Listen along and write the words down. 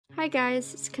Hi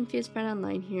guys, it's Confused Friend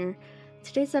Online here.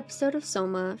 Today's episode of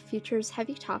SOMA features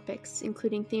heavy topics,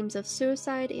 including themes of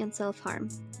suicide and self-harm.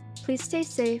 Please stay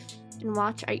safe and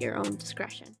watch at your own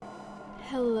discretion.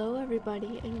 Hello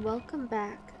everybody, and welcome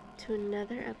back to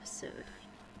another episode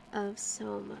of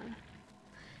SOMA.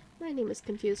 My name is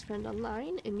Confused Friend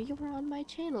Online, and you are on my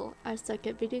channel. I suck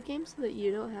at video games so that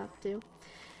you don't have to.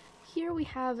 Here we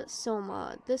have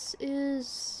SOMA. This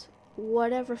is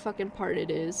whatever fucking part it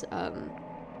is.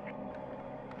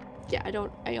 Yeah,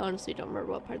 I honestly don't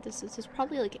remember what part this is. It's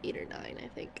probably like 8 or 9, I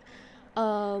think.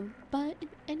 But in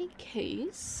any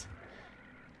case,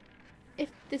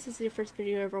 if this is your first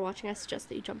video you're ever watching, I suggest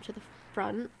that you jump to the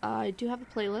front. I do have a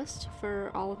playlist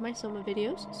for all of my SOMA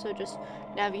videos, so just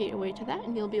navigate your way to that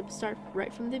and you'll be able to start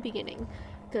right from the beginning,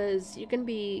 because you're gonna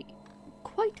be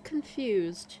quite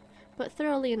confused, but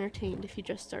thoroughly entertained if you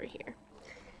just start here.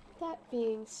 That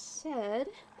being said,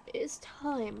 it is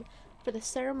time for the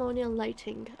ceremonial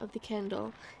lighting of the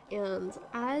candle, and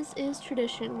as is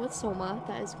tradition with SOMA,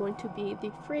 that is going to be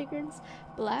the fragrance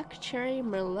Black Cherry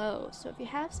Merlot. So if you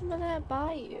have some of that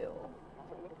by you,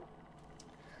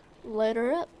 light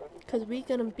her up, because we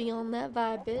gonna be on that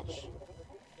vibe, bitch.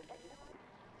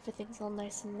 Everything's all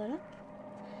nice and lit up.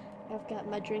 I've got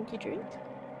my drinky drink,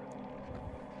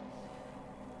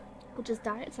 which is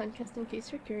Diet Sunkist in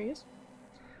case you're curious.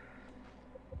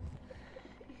 And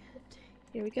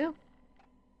here we go.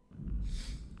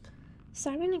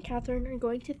 Simon and Catherine are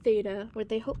going to Theta, where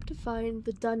they hope to find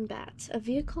the Dunbat, a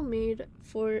vehicle made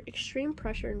for extreme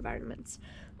pressure environments.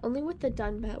 Only with the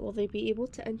Dunbat will they be able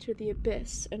to enter the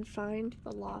abyss and find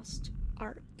the lost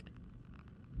Ark.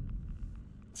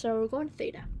 So we're going to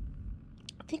Theta.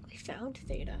 I think we found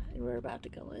Theta, and we're about to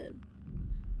go in.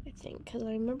 I think, because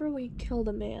I remember we killed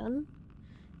a man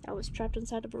that was trapped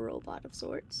inside of a robot of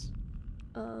sorts.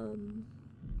 I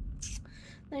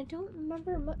don't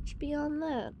remember much beyond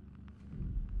that.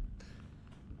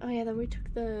 Oh yeah, then we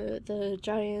took the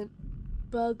giant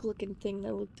bug-looking thing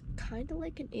that looked kind of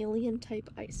like an alien-type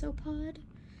isopod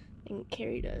and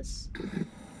carried us.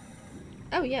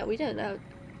 Oh yeah, we did.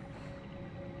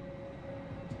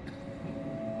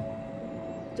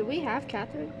 Do we have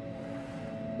Catherine?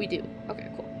 We do. Okay,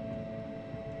 cool.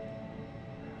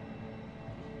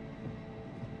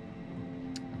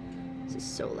 This is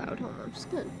so loud. Hold on, I'm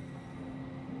just gonna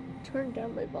turn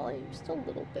down my volume just a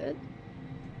little bit.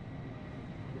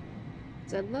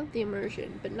 I love the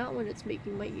immersion, but not when it's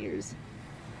making my ears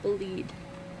bleed.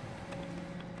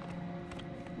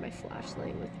 My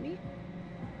flashlight with me.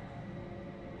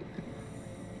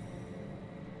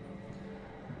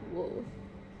 Whoa.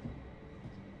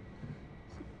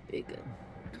 It's a big one.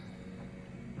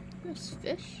 There's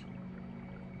fish?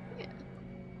 Yeah.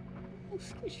 Oh,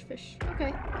 fish.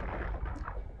 Okay.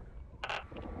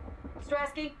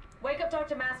 Strasky, wake up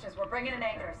Dr. Masters. We're bringing in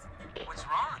anchors. What's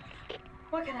wrong?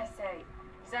 What can I say?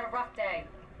 He's had a rough day.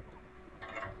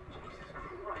 Jesus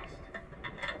Christ.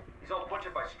 He's all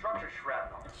butchered by structure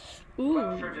shrapnel. Ooh.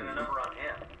 Well, surgeon, a number on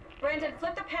him. Brandon,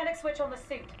 flip the panic switch on the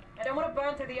suit. I don't want to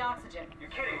burn through the oxygen.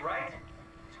 You're kidding, right?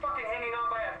 He's fucking hanging on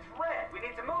by a thread. We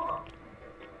need to move him.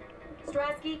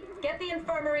 Strasky, get the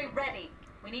infirmary ready.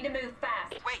 We need to move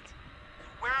fast. Wait.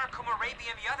 Where are Kumarabi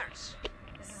and the others?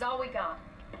 This is all we got.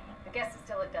 I guess it's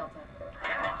still at Delta.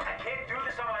 I can't do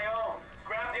this on my own.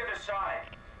 Grab the other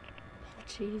side.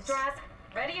 Jeez. Strask,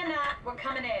 ready or not, we're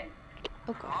coming in.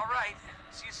 Okay. All right.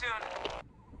 See you soon.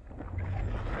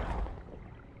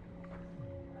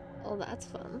 Oh, that's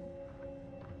fun.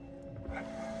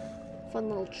 Fun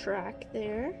little track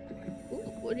there.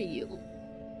 Ooh, what are you?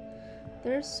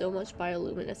 There's so much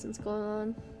bioluminescence going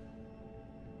on.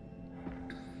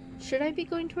 Should I be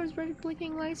going towards red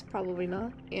blinking lights? Probably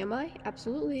not. Am I?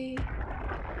 Absolutely.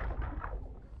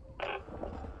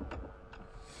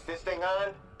 This thing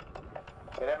on?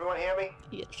 Can everyone hear me?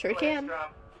 Yeah, sure can.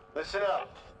 Listen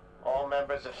up, all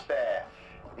members of staff.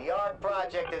 The ARC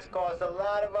project has caused a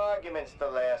lot of arguments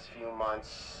the last few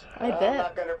months. I bet. I'm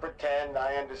not gonna pretend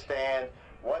I understand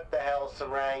what the hell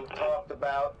Sarang talked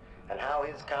about and how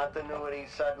his continuity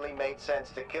suddenly made sense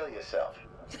to kill yourself.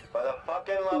 For the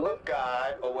fucking love of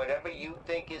God, or whatever you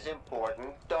think is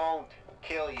important, don't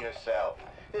kill yourself.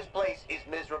 This place is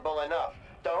miserable enough.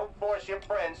 Don't force your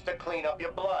friends to clean up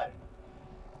your blood.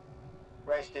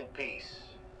 Rest in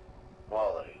peace,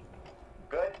 all of you.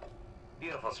 Good?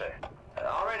 Beautiful, sir.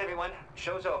 All right, everyone.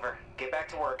 Show's over. Get back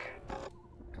to work.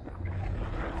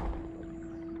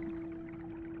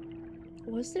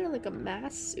 Was there like a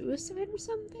mass suicide or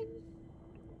something?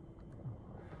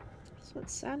 That's what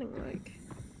it's sounding like.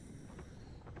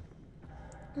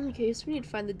 Okay, so we need to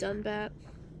find the Dunbat.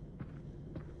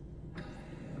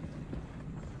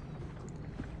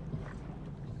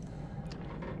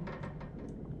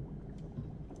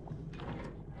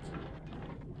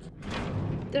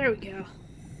 There we go.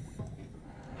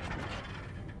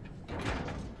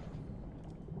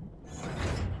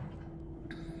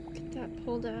 Get that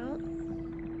pulled out.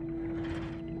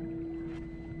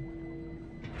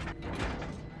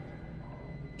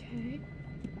 Okay.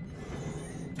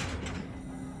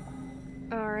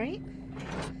 Alright.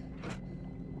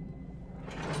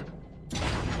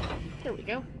 There we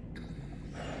go.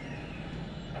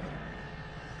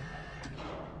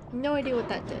 No idea what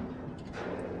that did.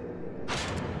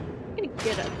 I'm gonna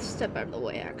get a step out of the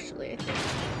way, actually, I think.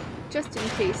 Just in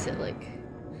case it, like,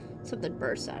 something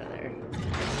bursts out of there.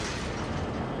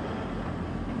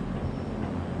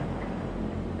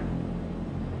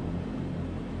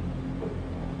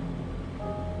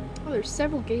 Oh, there's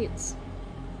several gates.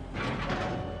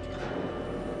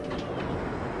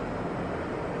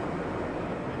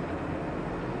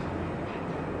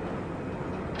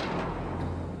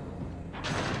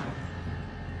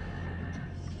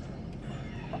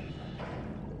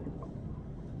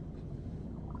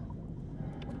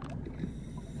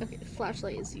 Okay, the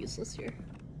flashlight is useless here.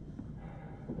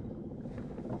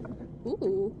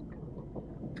 Ooh.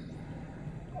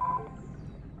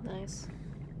 Nice.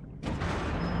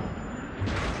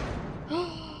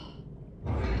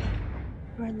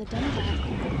 We're in the dungeon.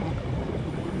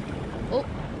 Oh.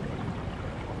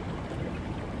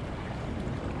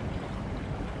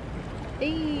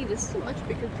 Hey, this is a much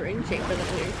bigger drain chamber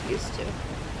than we're used to.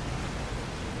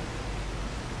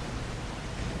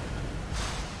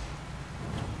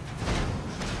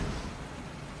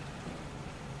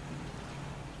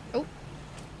 Oh.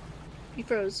 You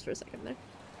froze for a second there.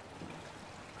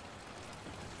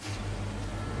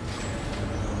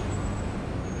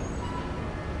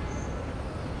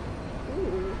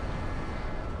 Ooh.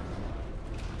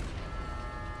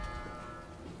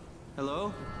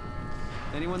 Hello?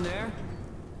 Anyone there?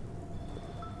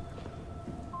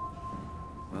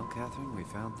 Well, Catherine, we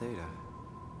found Theta.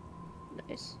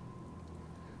 Nice.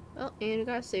 Oh, and we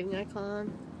got a saving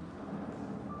icon.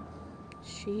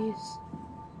 Jeez.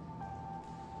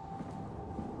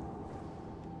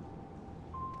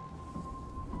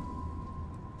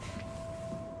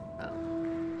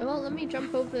 Oh. Well, let me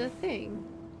jump over the thing.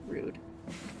 Rude.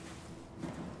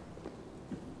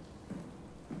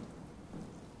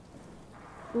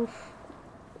 Oof.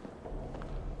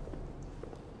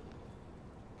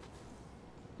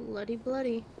 Bloody,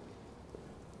 bloody.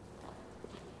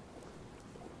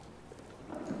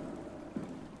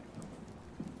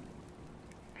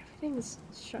 Everything's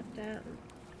shut down.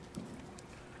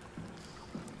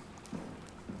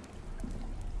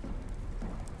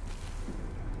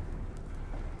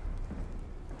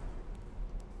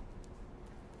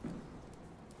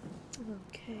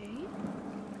 Okay.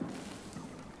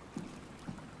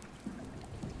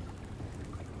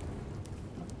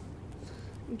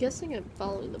 I'm guessing I'm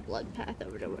following the blood path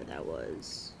over to where that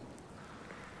was.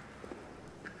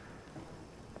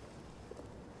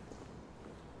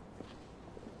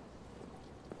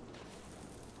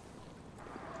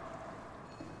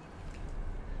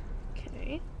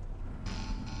 Okay.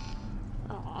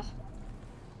 Aw.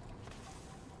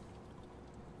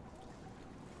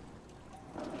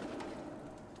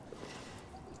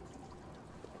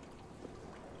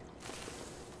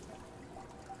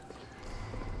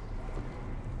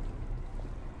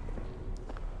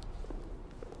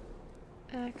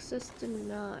 Access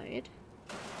denied.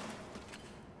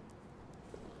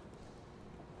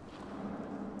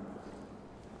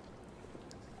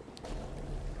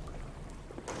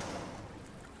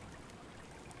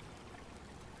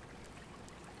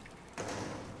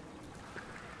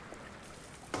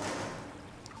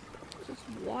 There's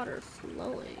water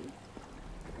flowing.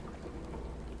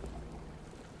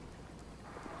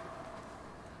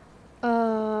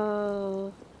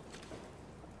 Oh.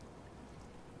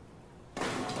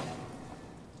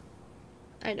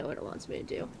 I know what it wants me to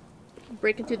do.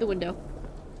 Break it through the window.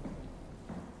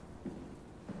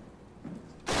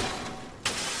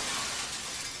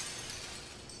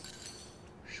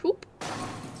 Swoop.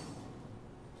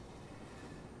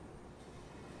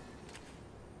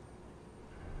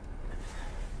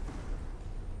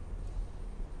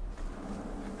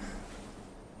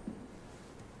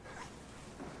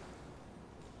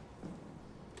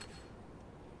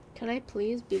 Can I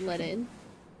please be let in?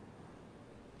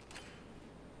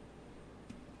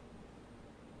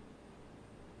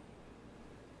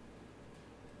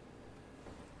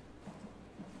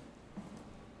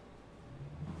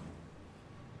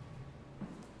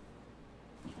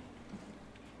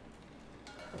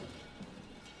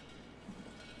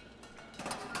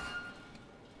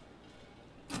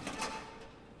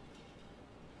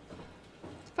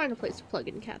 Find a place to plug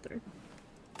in Catherine.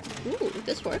 Ooh,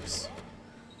 this works.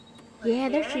 Yeah,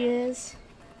 there she is.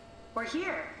 We're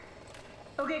here.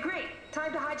 Okay, great.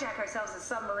 Time to hijack ourselves a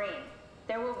submarine.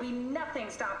 There will be nothing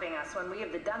stopping us when we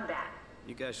have the Dunbat.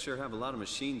 You guys sure have a lot of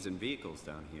machines and vehicles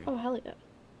down here. Oh, hell yeah.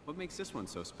 What makes this one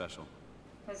so special?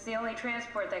 It's the only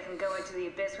transport that can go into the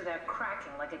abyss without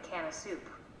cracking like a can of soup.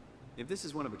 If this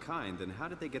is one of a kind, then how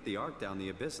did they get the Ark down the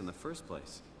abyss in the first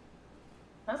place?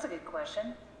 That's a good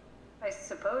question. I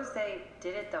suppose they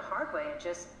did it the hard way and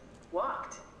just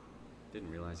walked.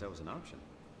 Didn't realize that was an option.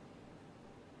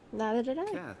 Neither did I.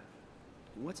 Kath,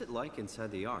 what's it like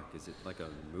inside the Ark? Is it like a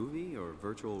movie or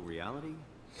virtual reality?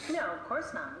 No, of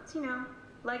course not. It's, you know,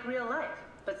 like real life,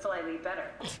 but slightly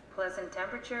better. Pleasant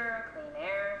temperature, clean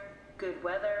air, good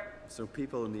weather. So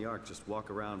people in the Ark just walk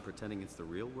around pretending it's the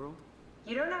real world?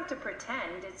 You don't have to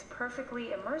pretend, it's perfectly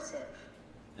immersive.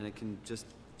 And it can just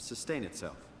sustain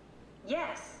itself?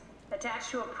 Yes.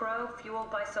 Attached to a probe fueled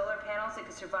by solar panels, it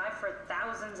could survive for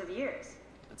thousands of years.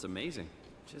 That's amazing.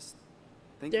 Just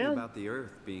thinking Yeah. about the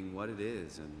Earth being what it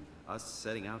is and us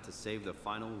setting out to save the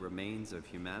final remains of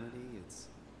humanity,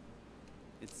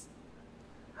 it's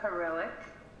Heroic.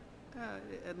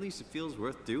 at least it feels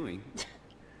worth doing.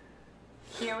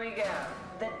 Here we go.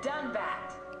 The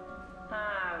Dunbat.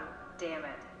 Ah, damn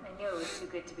it. I knew it was too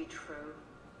good to be true.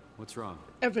 What's wrong?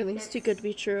 Everything's too good to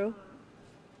be true.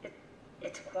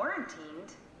 It's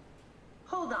quarantined.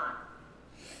 Hold on.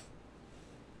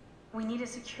 We need a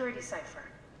security cipher.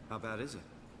 How bad is it?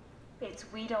 It's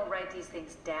we don't write these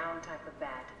things down type of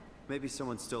bad. Maybe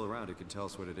someone's still around who can tell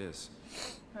us what it is.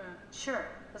 Sure,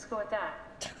 let's go with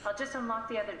that. I'll just unlock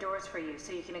the other doors for you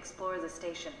so you can explore the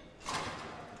station.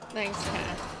 Thanks,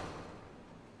 Kath.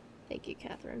 Thank you,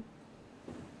 Catherine.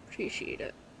 Appreciate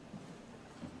it.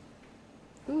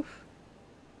 Oof.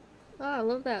 Ah, I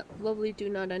love that lovely do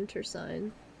not enter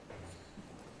sign.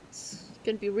 It's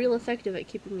gonna be real effective at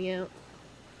keeping me out.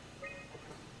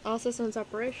 All systems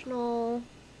operational.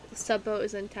 The subboat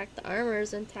is intact. The armor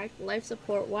is intact. Life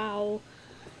support, wow.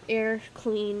 Air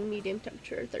clean, medium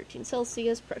temperature, 13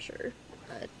 Celsius. Pressure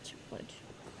at 2.2.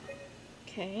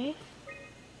 Okay.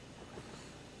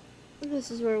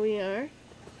 This is where we are.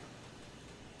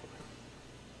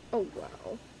 Oh,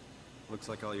 wow. Looks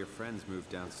like all your friends moved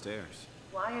downstairs.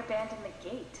 Why abandon the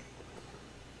gate?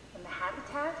 And the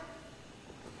habitat?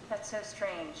 That's so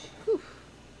strange. Whew.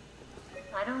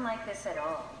 I don't like this at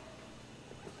all.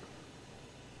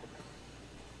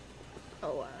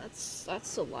 Oh, wow,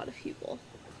 that's a lot of people.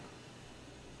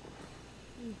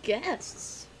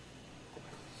 Guests.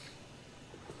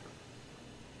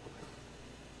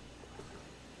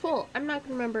 Cool. I'm not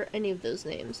gonna remember any of those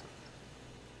names.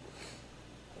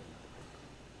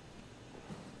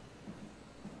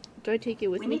 Do I take it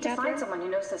with We me, need to Catherine? find someone who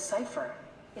knows the cipher.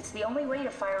 It's the only way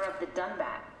to fire up the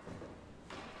Dunbat.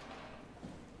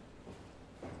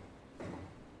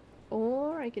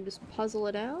 Or I can just puzzle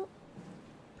it out,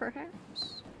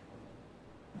 perhaps.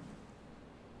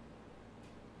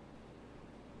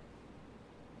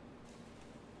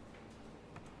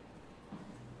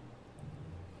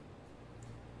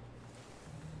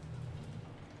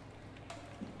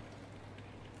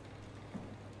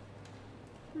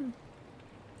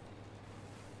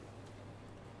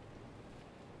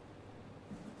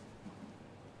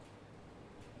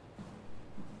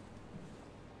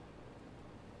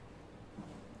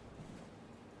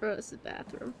 Oh, this is the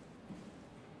bathroom.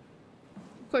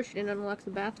 Of course you didn't unlock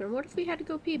the bathroom. What if we had to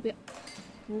go pee?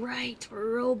 Right,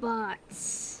 we're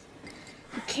robots.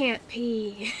 We can't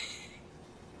pee.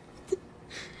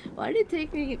 Why did it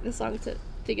take me this long to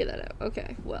figure that out?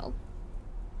 Okay, well.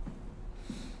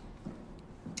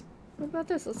 What about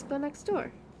this? Let's go next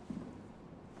door.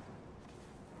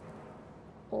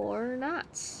 Or not.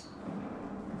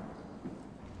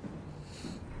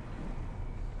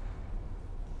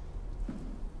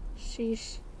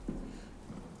 Sheesh.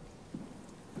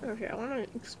 Okay, I want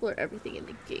to explore everything in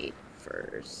the gate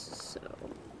first, so...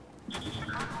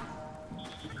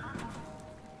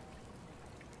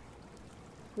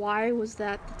 Why was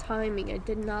that the timing? I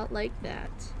did not like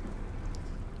that.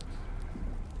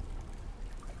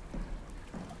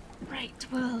 Right,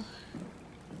 well...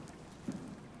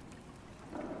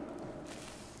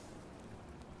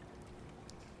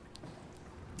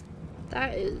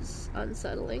 That is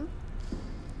unsettling.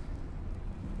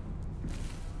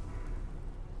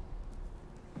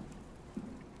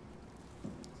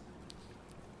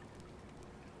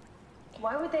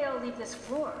 Why would they all leave this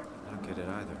floor? I don't get it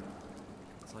either.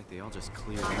 It's like they all just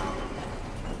cleared out.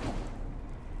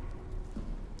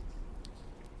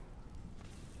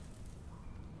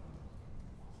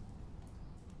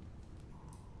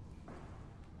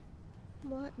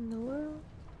 What in the world?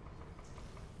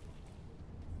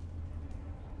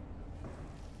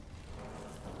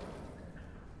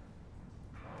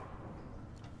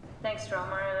 Thanks,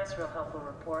 Strohmeyer. That's a real helpful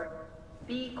report.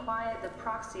 Be quiet, the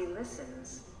proxy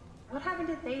listens. What happened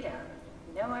to Theta?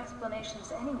 No explanations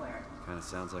anywhere. Kinda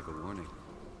sounds like a warning.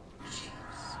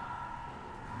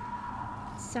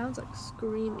 Sounds like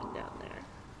screaming down there.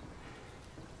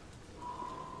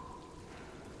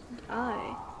 And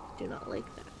I do not like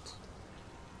that.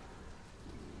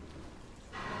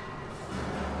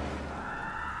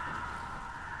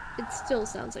 It still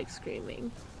sounds like screaming.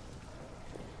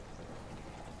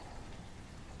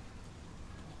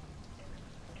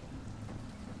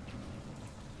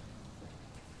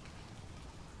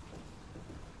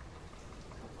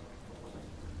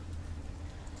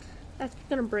 That's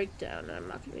gonna break down and I'm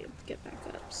not gonna be able to get back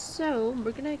up. So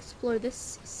we're gonna explore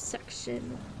this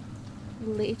section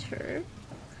later,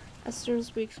 as soon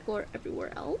as we explore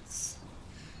everywhere else.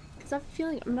 Because I have a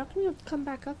feeling I'm not gonna be able to come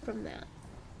back up from that.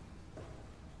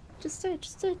 Just a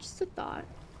thought.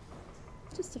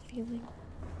 Just a feeling.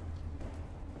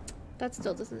 That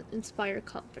still doesn't inspire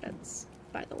confidence,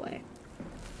 by the way.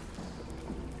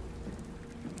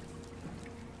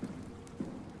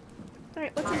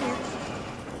 Alright, what's in here?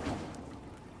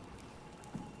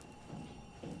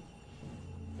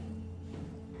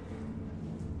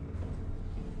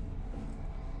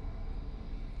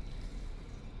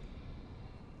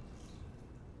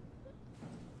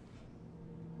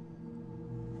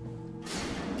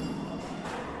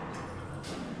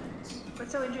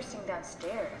 What's so interesting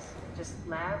downstairs? Just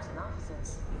labs and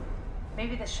offices.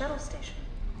 Maybe the shuttle station.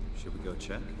 Should we go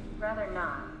check? Rather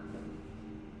not.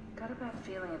 Got a bad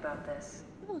feeling about this.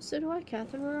 Oh, so do I,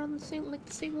 Catherine. We're on the same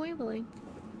wavelength.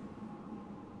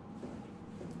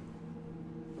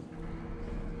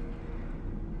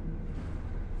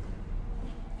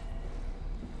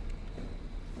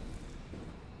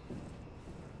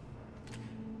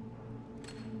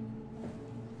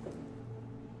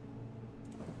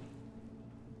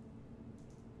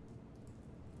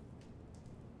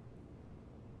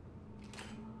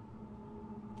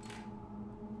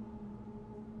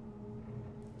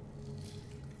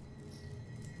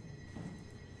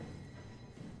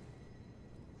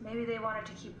 Maybe they wanted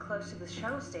to keep close to the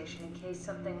shuttle station in case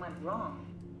something went wrong.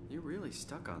 You're really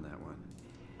stuck on that one.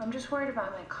 I'm just worried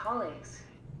about my colleagues.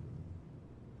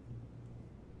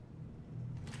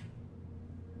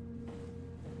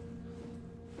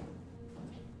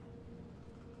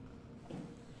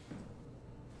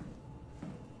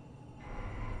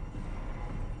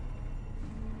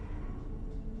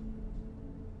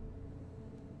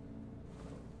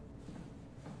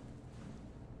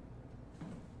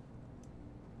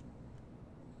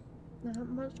 Not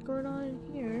much going on in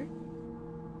here.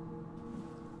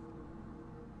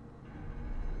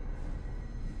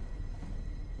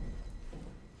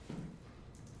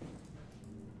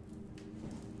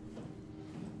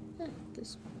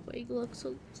 This way looks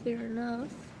clear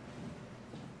enough.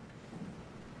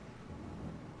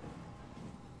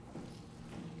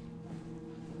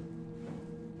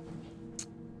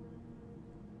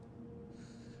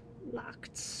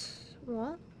 Locked.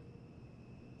 What?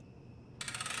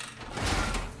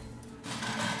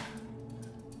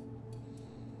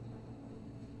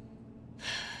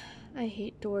 I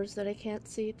hate doors that I can't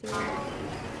see through.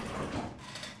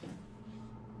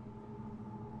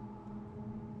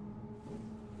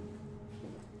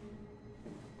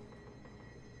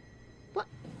 What?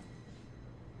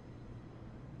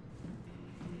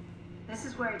 This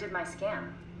is where I did my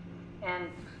scan. And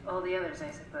all the others,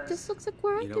 I suppose. This looks like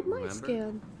where I You did don't my remember?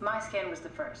 scan. My scan was the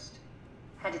first.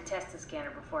 Had to test the scanner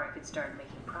before I could start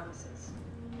making promises.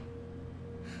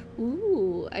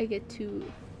 Ooh, I get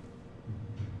to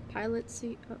pilot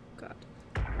seat. Oh god.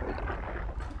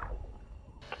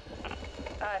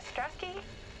 Strasky,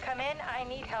 come in. I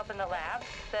need help in the lab,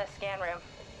 the scan room.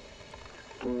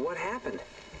 What happened?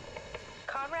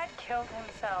 Conrad killed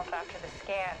himself after the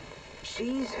scan.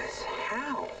 Jesus,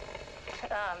 how?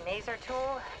 Maser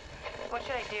tool? What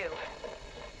should I do?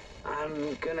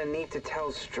 I'm gonna need to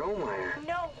tell Strohmeyer.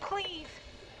 No, please!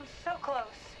 I'm so close.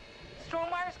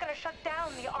 Strohmeyer's gonna shut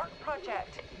down the art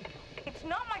project. It's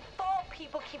not my fault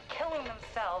people keep killing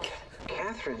themselves.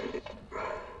 Catherine,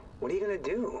 what are you gonna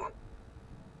do?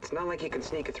 It's not like you can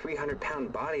sneak a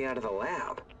 300-pound body out of the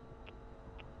lab.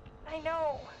 I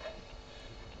know.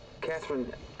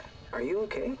 Catherine, are you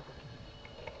okay?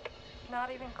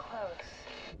 Not even close.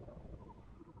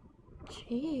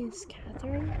 Jeez,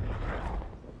 Catherine.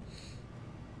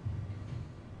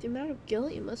 The amount of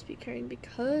guilt you must be carrying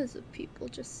because of people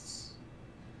just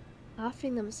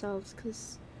offing themselves,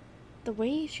 because the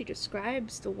way she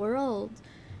describes the world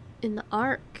in the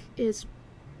arc is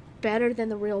better than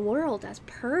the real world, as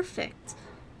perfect.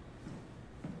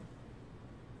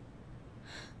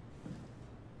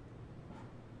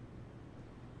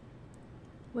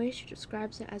 The way she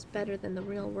describes it as better than the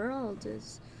real world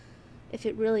is, if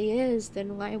it really is,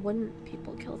 then why wouldn't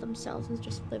people kill themselves and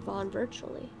just live on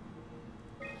virtually?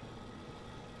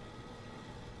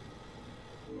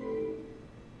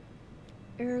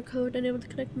 Error code unable to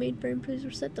connect mainframe. Please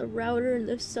reset the router in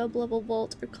the sub-level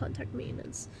vault or contact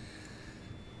maintenance.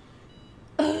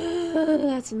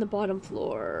 That's in the bottom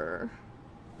floor.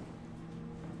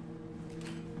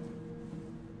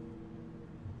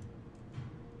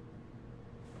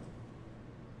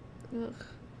 Ugh.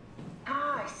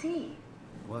 Ah, I see.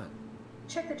 What?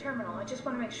 Check the terminal. I just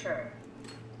want to make sure.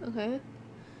 Okay.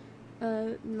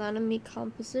 Nanami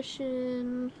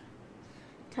composition.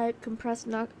 Type compressed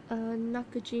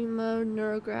Nakajima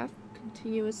neurograph.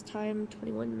 Continuous time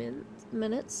 21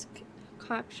 minutes.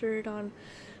 Captured on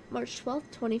March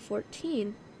 12th,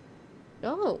 2014.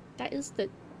 Oh, that is the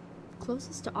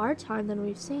closest to our time than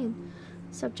we've seen.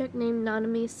 Subject name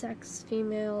Nanami, sex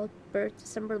female, birth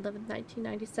December 11th,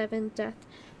 1997, death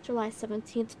July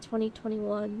 17th,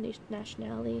 2021,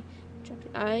 nationality.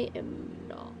 I am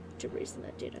not erasing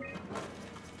that data.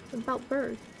 About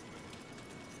birth.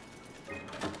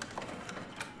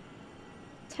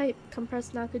 Type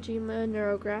compressed Nakajima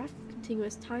neurograph.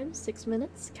 Continuous time 6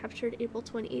 minutes. Captured April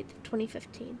 28th,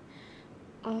 2015.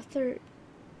 Author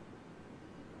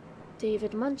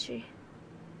David Munchie.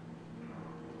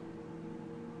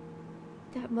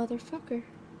 That motherfucker.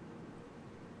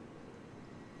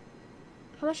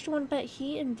 How much do you want to bet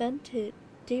he invented?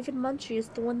 David Munchie is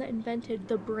the one that invented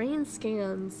the brain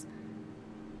scans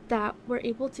that were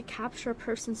able to capture a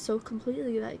person so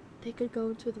completely that they could go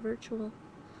into the virtual.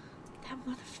 That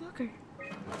motherfucker.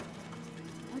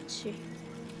 Munchie.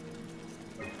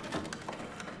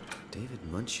 David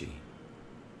Munchie.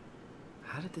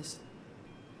 How did this...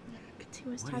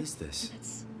 Continuous What time is this?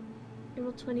 minutes.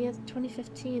 April 20th,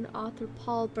 2015. Author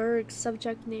Paul Berg.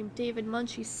 Subject name David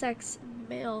Munchie. Sex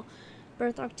male.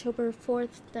 Birth October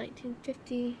 4th,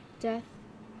 1950. Death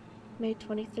May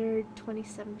 23rd,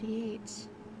 2078.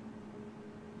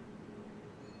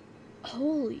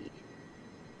 Holy.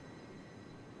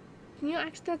 You know,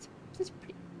 actually, that's a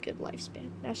pretty good lifespan.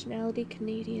 Nationality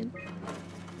Canadian.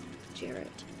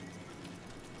 Jarrett.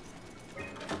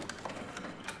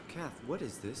 Kath, what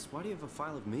is this? Why do you have a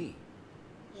file of me?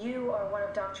 You are one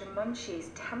of Dr. Munchie's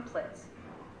templates.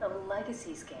 A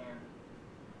legacy scan.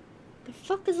 The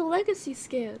fuck is a legacy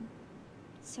scan?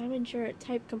 Simon Jarrett.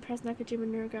 Type compressed Nakajima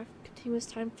neurograph. Continuous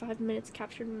time 5 minutes.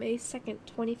 Captured May 2nd,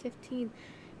 2015.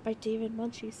 By David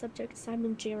Munchie. Subject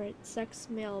Simon Jarrett. Sex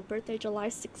male. Birthday July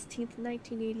 16th,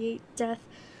 1988. Death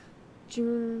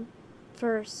June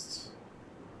 1st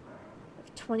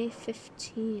of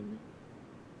 2015.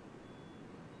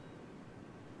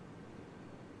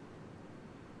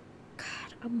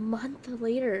 God, a month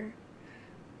later.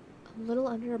 A little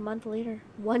under a month later.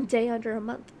 1 day under a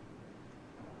month.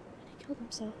 And he killed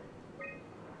himself.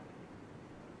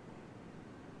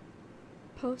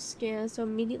 Post-scan, so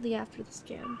immediately after the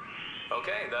scan.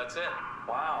 Okay, that's it.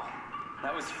 Wow,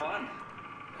 that was fun.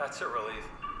 That's a relief.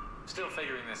 Still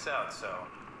figuring this out, so...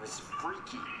 It was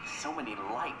freaky. So many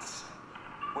lights.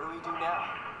 What do we do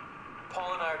now?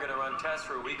 Paul and I are going to run tests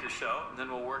for a week or so, and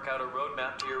then we'll work out a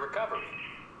roadmap to your recovery.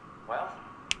 Well,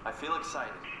 I feel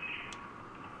excited.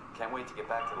 Can't wait to get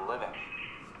back to the living.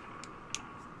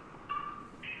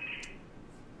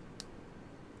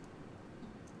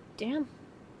 Damn.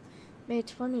 May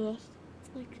 20th.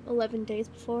 It's like 11 days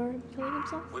before killing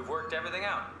himself. We've worked everything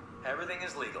out. Everything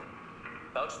is legal.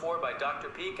 Vouched for by Dr.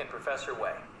 Peak and Professor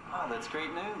Way. Oh, that's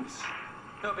great news.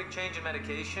 No big change in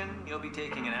medication. You'll be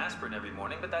taking an aspirin every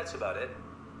morning, but that's about it.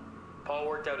 Paul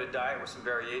worked out a diet with some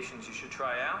variations you should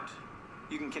try out.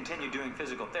 You can continue doing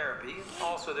physical therapy.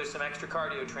 Also, there's some extra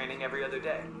cardio training every other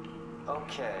day.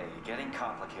 Okay, getting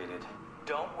complicated.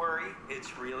 Don't worry,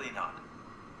 it's really not.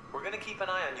 We're going to keep an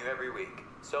eye on you every week,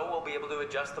 so we'll be able to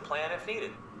adjust the plan if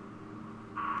needed.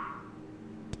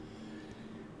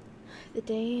 The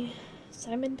day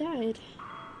Simon died.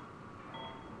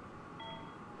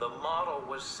 The model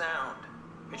was sound.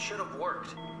 It should have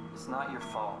worked. It's not your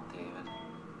fault, David.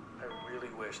 I really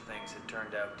wish things had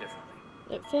turned out differently.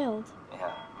 It failed.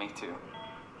 Yeah, me too.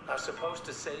 I was supposed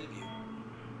to save you.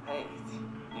 Hey,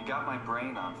 you got my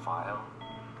brain on file.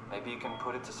 Maybe you can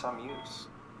put it to some use.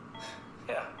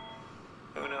 Yeah,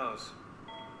 who knows?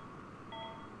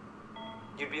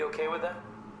 You'd be okay with that?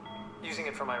 Using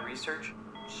it for my research?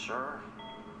 Sure.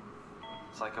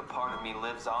 It's like a part of me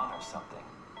lives on or something.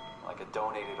 Like a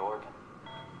donated organ.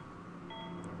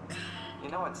 You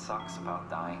know what sucks about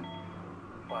dying?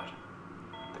 What?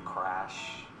 The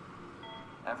crash.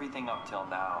 Everything up till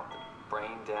now. The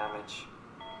brain damage.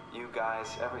 You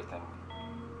guys, everything.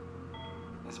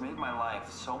 It's made my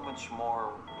life so much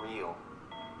more real.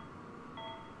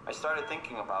 I started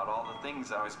thinking about all the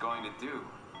things I was going to do.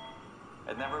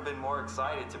 I'd never been more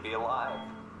excited to be alive.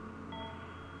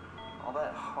 All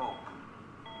that hope.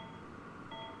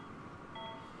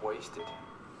 Wasted.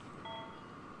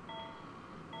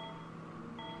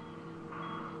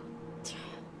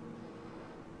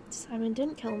 Simon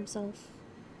didn't kill himself.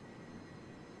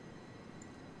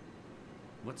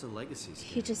 What's a legacy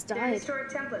scan? He just They're died.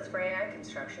 historic templates for AI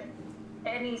construction.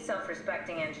 Any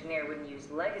self-respecting engineer wouldn't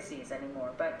use legacies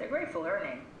anymore, but they're great for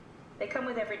learning. They come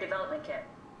with every development kit.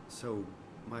 So,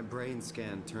 my brain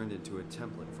scan turned into a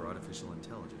template for artificial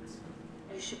intelligence.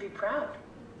 You should be proud.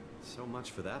 So much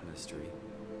for that mystery.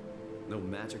 No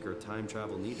magic or time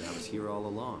travel needed. I was here all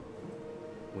along,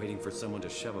 waiting for someone to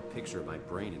shove a picture of my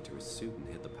brain into a suit and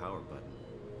hit the power button.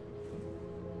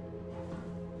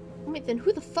 Wait, then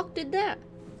who the fuck did that?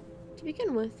 To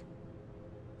begin with.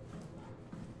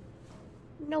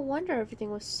 No wonder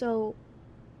everything was so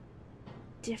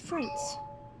different.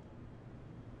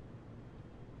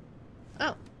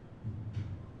 Oh.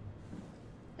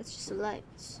 That's just the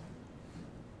lights.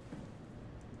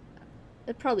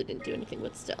 It probably didn't do anything,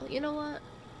 but still. You know what?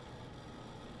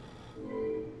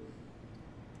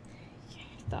 Yeah,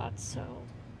 I thought so.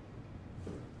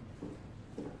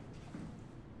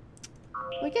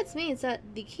 What gets me is that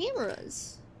the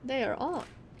cameras, they are on.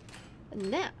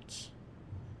 And that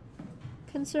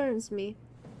concerns me.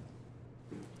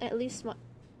 At least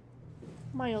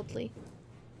mildly.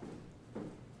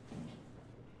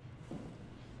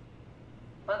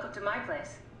 Welcome to my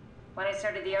place. When I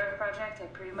started the art project, I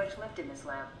pretty much lived in this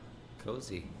lab.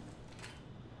 Cozy.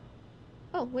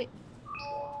 Oh, wait.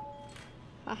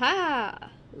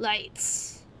 Aha!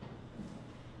 Lights.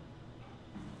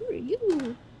 Who are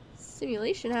you?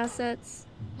 Simulation assets.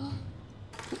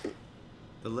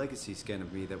 The legacy scan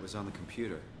of me that was on the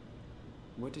computer.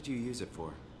 What did you use it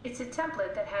for? It's a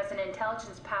template that has an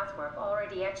intelligence pathwork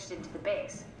already etched into the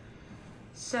base.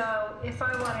 So, if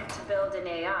I wanted to build an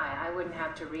AI, I wouldn't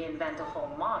have to reinvent a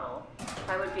whole model.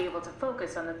 I would be able to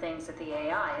focus on the things that the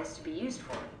AI is to be used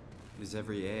for. Is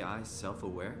every AI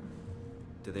self-aware?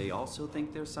 Do they also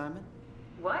think they're Simon?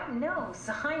 What? No,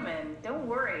 Simon, don't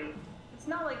worry. It's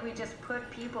not like we just put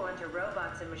people into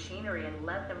robots and machinery and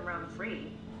let them run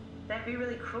free. That'd be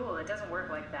really cruel. It doesn't work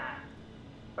like that.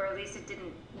 Or at least it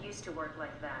didn't used to work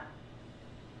like that.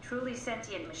 Truly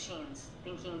sentient machines,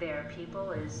 thinking they are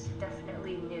people, is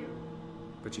definitely new.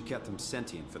 But you kept them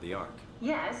sentient for the Ark.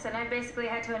 Yes, and I basically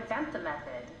had to invent the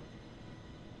method.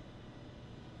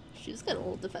 She's got a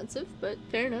little defensive, but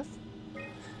fair enough.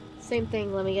 Same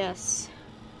thing, let me guess.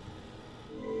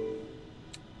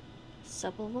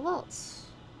 Supple vaults.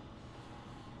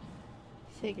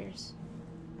 Figures.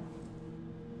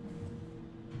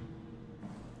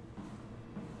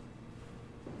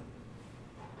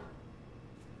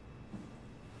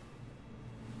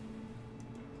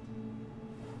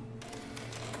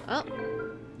 Oh.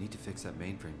 Need to fix that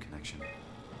mainframe connection.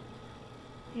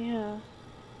 Yeah.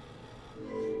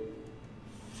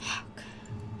 Fuck.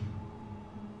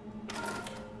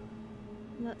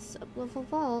 That sub-level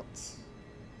vault.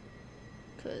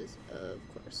 Because, of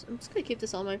course, I'm just gonna keep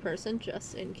this on my person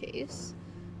just in case.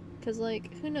 Because,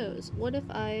 like, who knows? What if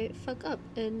I fuck up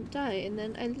and die and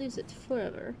then I lose it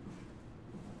forever?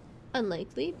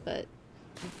 Unlikely, but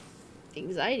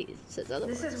anxiety says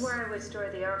otherwise. This is where I would store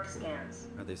the ARC scans.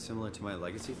 Are they similar to my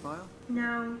legacy file?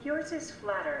 No, yours is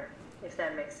flatter, if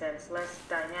that makes sense, less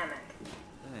dynamic.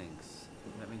 Thanks.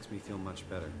 That makes me feel much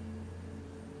better.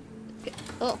 Okay.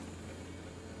 Oh.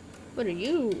 What are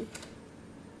you?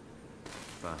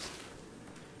 Fast.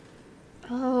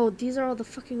 Oh, these are all the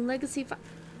fucking legacy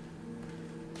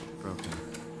Broken.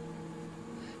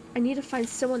 I need to find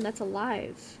someone that's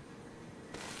alive.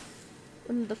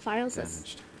 One of the files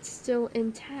Damaged. that's still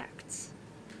intact.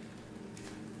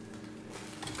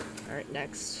 Alright,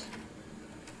 next.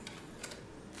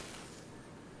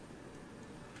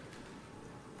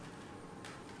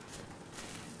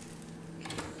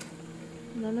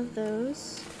 None of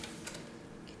those.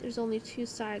 Okay, there's only 2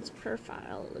 sides per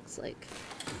file, it looks like.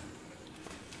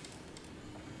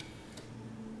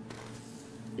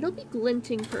 It'll be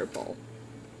glinting purple.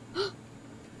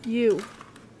 You.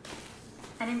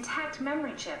 An intact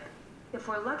memory chip. If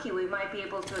we're lucky, we might be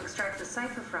able to extract the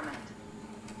cipher from it.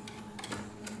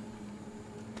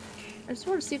 I just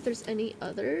want to see if there's any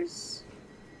others.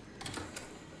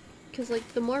 Because, like,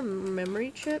 the more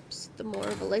memory chips, the more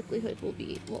of a likelihood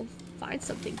we'll find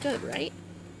something good, right?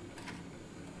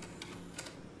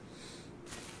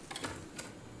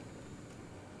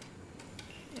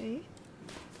 Okay.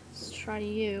 Let's try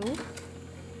you.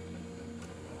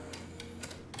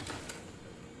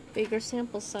 Bigger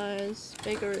sample size,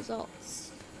 bigger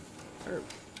results. Or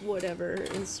whatever,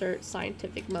 insert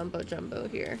scientific mumbo jumbo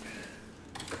here.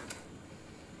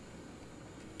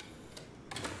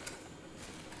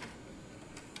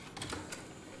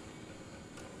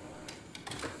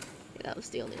 Yeah, that was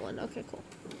the only one. Okay, cool.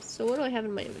 So what do I have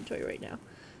in my inventory right now?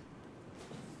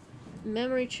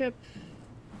 Memory chip.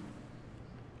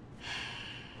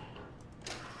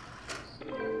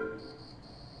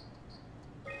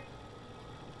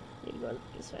 Need to go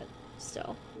this way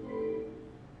still.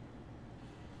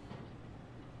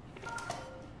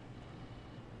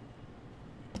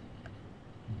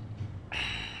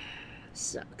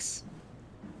 Sucks.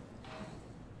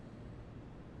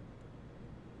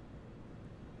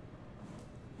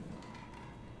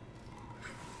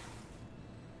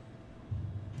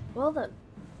 Well then.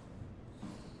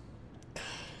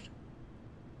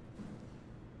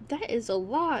 That is a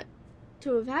lot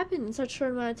to have happened in such a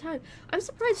short amount of time. I'm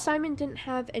surprised Simon didn't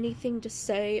have anything to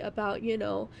say about, you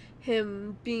know,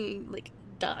 him being, like,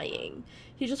 dying.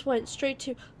 He just went straight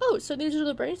to, oh, so these are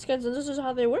the brain scans and this is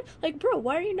how they work? Like, bro,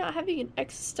 why are you not having an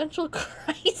existential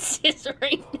crisis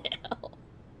right now?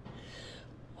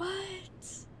 What?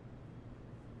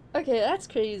 Okay, that's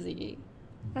crazy.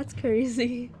 That's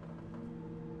crazy.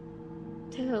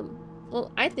 Damn.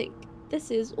 Well, I think this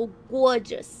is a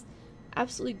gorgeous,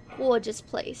 absolutely gorgeous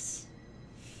place.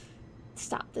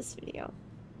 Stop this video.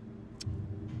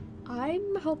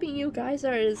 I'm hoping you guys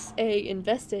are as A,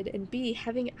 invested, and B,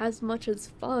 having as much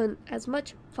fun as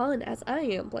I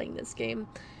am playing this game.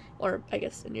 Or, I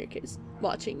guess in your case,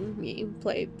 watching me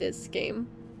play this game.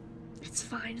 It's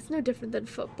fine, it's no different than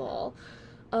football.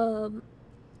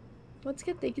 Once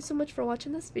again, thank you so much for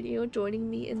watching this video, joining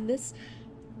me in this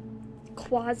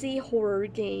quasi-horror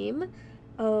game.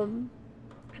 I'm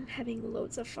having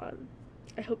loads of fun.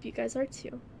 I hope you guys are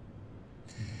too.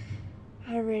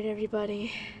 Alright,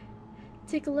 everybody.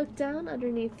 Take a look down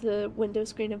underneath the window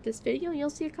screen of this video and you'll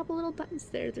see a couple little buttons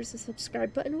there. There's a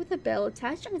subscribe button with a bell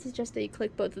attached. I suggest that you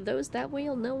click both of those. That way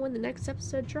you'll know when the next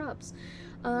episode drops.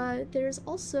 There's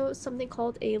also something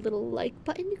called a little like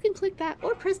button. You can click that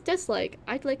or press dislike.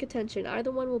 I'd like attention.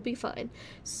 Either one will be fine.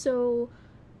 So,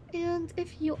 and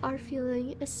if you are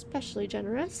feeling especially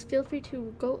generous, feel free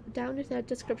to go down to that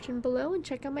description below and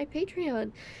check out my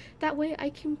Patreon. That way I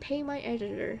can pay my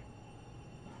editor.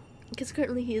 Because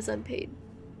currently he is unpaid.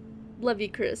 Love you,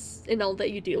 Chris, and all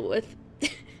that you deal with.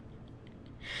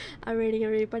 Alrighty,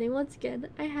 everybody, once again,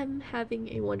 I am having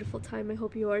a wonderful time. I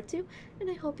hope you are too.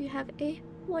 And I hope you have a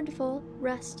wonderful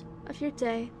rest of your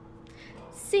day.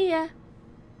 See ya!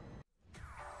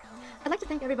 I'd like to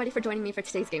thank everybody for joining me for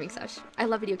today's gaming sesh. I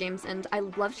love video games, and I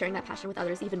love sharing that passion with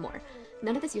others even more.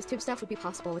 None of this YouTube stuff would be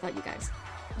possible without you guys.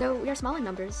 Though we are small in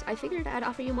numbers, I figured I'd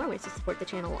offer you more ways to support the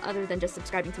channel other than just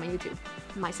subscribing to my YouTube.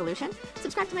 My solution?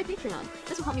 Subscribe to my Patreon.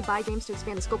 This will help me buy games to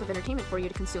expand the scope of entertainment for you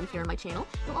to consume here on my channel.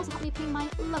 It will also help me pay my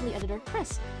lovely editor,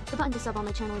 Chris. The button to sub on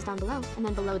my channel is down below, and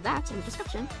then below that, in the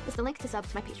description, is the link to sub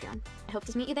to my Patreon. I hope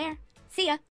to meet you there. See ya!